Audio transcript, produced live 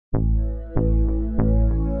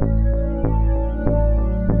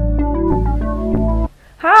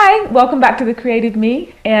Hi, welcome back to The Creative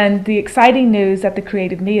Me. And the exciting news at The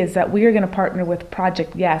Creative Me is that we are going to partner with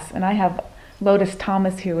Project Yes. And I have Lotus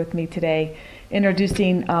Thomas here with me today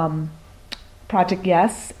introducing Project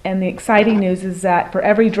Yes. And the exciting news is that for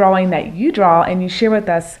every drawing that you draw and you share with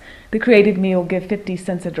us, The Creative Me will give 50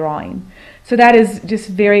 cents a drawing. So that is just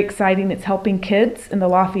very exciting. It's helping kids in the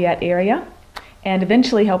Lafayette area and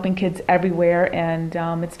eventually helping kids everywhere. And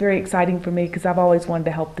it's very exciting for me because I've always wanted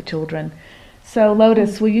to help the children. So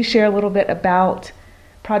Lotus, will you share a little bit about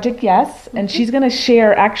Project Yes? And she's going to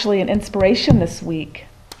share actually an inspiration this week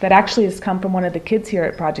that actually has come from one of the kids here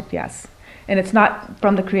at Project Yes. And it's not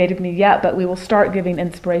from The Creative Me yet, but we will start giving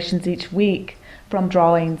inspirations each week from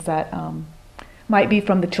drawings that might be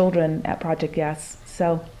from the children at Project Yes.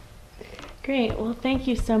 So, great. Well, thank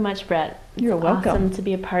you so much, Brett. You're welcome. Awesome to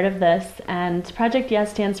be a part of this. And Project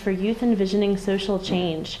Yes stands for Youth Envisioning Social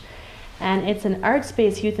Change. And it's an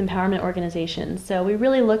arts-based youth empowerment organization. So we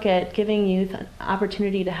really look at giving youth an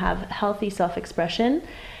opportunity to have healthy self-expression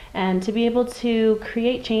and to be able to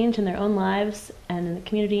create change in their own lives and in the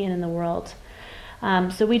community and in the world.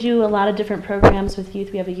 So we do a lot of different programs with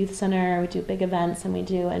youth. We have a youth center, we do big events, and we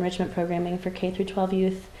do enrichment programming for K through 12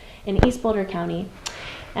 youth in East Boulder County.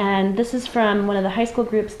 And this is from one of the high school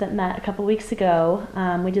groups that met a couple weeks ago.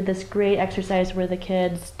 We did this great exercise where the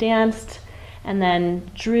kids danced and then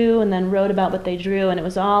drew and then wrote about what they drew, and it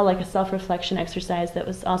was all like a self-reflection exercise that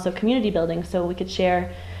was also community building, so we could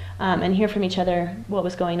share and hear from each other what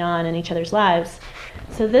was going on in each other's lives.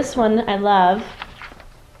 So this one I love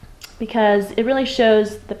because it really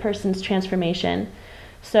shows the person's transformation.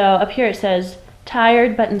 So up here it says,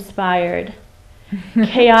 tired but inspired,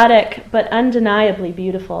 chaotic but undeniably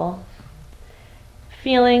beautiful,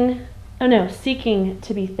 seeking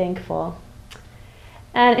to be thankful.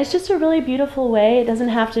 And it's just a really beautiful way. It doesn't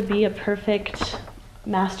have to be a perfect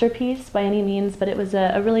masterpiece by any means, but it was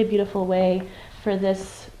a really beautiful way for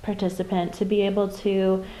this participant to be able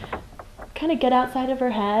to kind of get outside of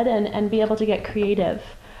her head and be able to get creative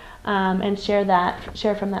and share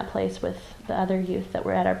from that place with the other youth that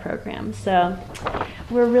were at our program. So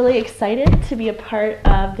we're really excited to be a part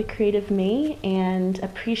of The Creative Me and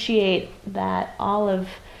appreciate that all of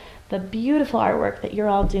the beautiful artwork that you're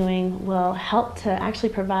all doing will help to actually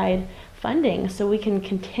provide funding so we can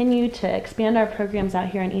continue to expand our programs out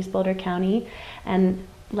here in East Boulder County and,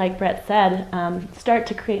 like Brett said, start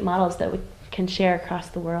to create models that we can share across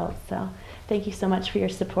the world. So thank you so much for your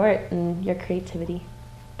support and your creativity.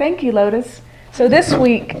 Thank you, Lotus. So this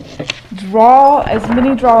week, draw as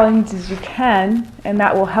many drawings as you can, and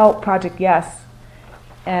that will help Project Yes.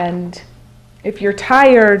 And if you're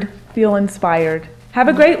tired, feel inspired. Have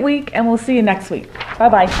a great week, and we'll see you next week.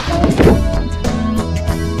 Bye-bye.